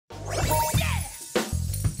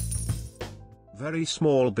Very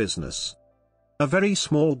small business. A very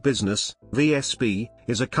small business, VSB,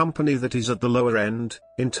 is a company that is at the lower end,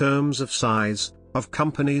 in terms of size, of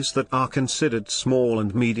companies that are considered small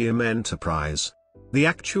and medium enterprise. The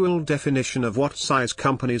actual definition of what size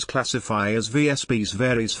companies classify as VSBs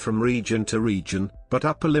varies from region to region, but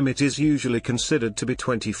upper limit is usually considered to be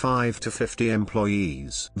 25 to 50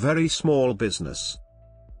 employees. Very small business.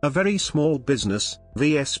 A very small business,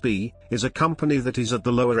 VSB, is a company that is at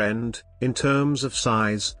the lower end, in terms of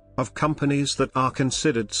size, of companies that are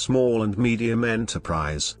considered small and medium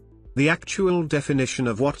enterprise. The actual definition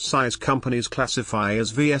of what size companies classify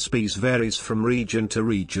as VSBs varies from region to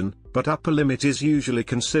region, but upper limit is usually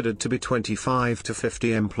considered to be 25 to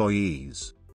 50 employees.